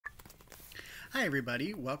Hi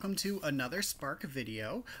everybody, welcome to another Spark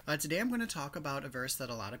video. Today I'm going to talk about a verse that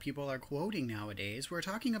a lot of people are quoting nowadays. We're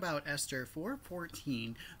talking about Esther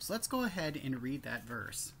 4:14, so let's go ahead and read that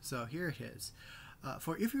verse. So here it is.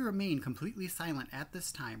 For if you remain completely silent at this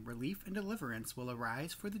time, relief and deliverance will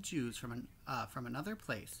arise for the Jews from another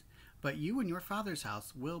place, but you and your father's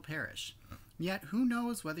house will perish. Yet who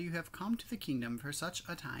knows whether you have come to the kingdom for such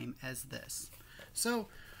a time as this? So,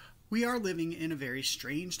 we are living in a very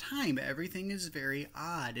strange time. Everything is very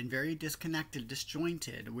odd and very disconnected,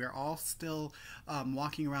 disjointed. We're all still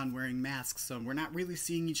walking around wearing masks, so we're not really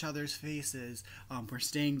seeing each other's faces. We're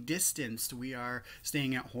staying distanced. We are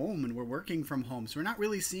staying at home and we're working from home, so we're not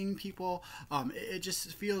really seeing people. It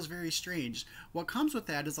just feels very strange. What comes with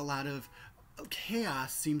that is a lot of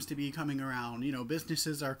chaos seems to be coming around. You know,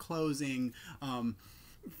 businesses are closing.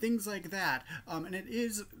 Things like that, and it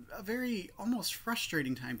is a very almost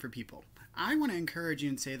frustrating time for people. I want to encourage you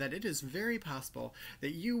and say that it is very possible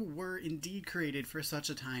that you were indeed created for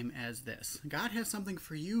such a time as this. God has something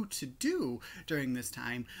for you to do during this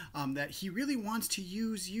time that He really wants to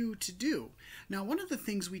use you to do. Now, one of the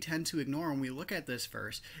things we tend to ignore when we look at this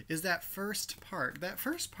verse is that first part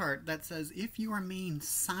that says, if you remain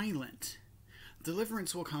silent,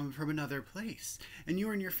 deliverance will come from another place, and you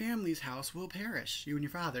and your family's house will perish. You and your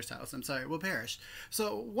father's house, will perish.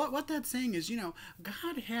 So what that's saying is,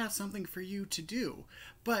 God has something for you to do,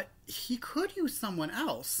 but He could use someone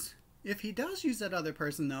else. If He does use that other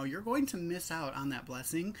person, though, you're going to miss out on that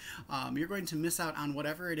blessing. You're going to miss out on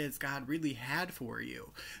whatever it is God really had for you.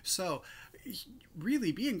 So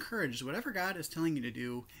really be encouraged. Whatever God is telling you to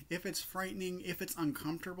do, if it's frightening, if it's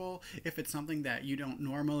uncomfortable, if it's something that you don't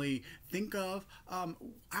normally think of,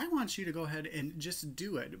 I want you to go ahead and just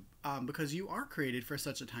do it, because you are created for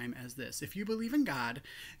such a time as this. If you believe in God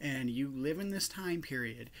and you live in this time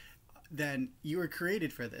period, then you were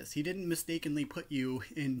created for this. He didn't mistakenly put you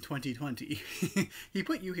in 2020. He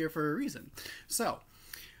put you here for a reason. So,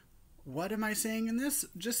 what am I saying in this?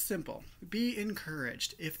 Just simple. Be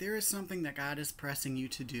encouraged. If there is something that God is pressing you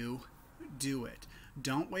to do, do it.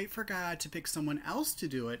 Don't wait for God to pick someone else to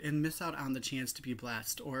do it and miss out on the chance to be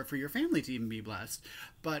blessed, or for your family to even be blessed.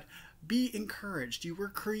 But be encouraged. You were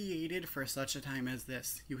created for such a time as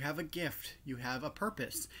this. You have a gift. You have a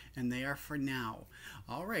purpose, and they are for now.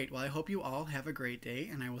 All right. Well, I hope you all have a great day,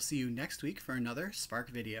 and I will see you next week for another Spark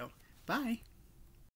video. Bye.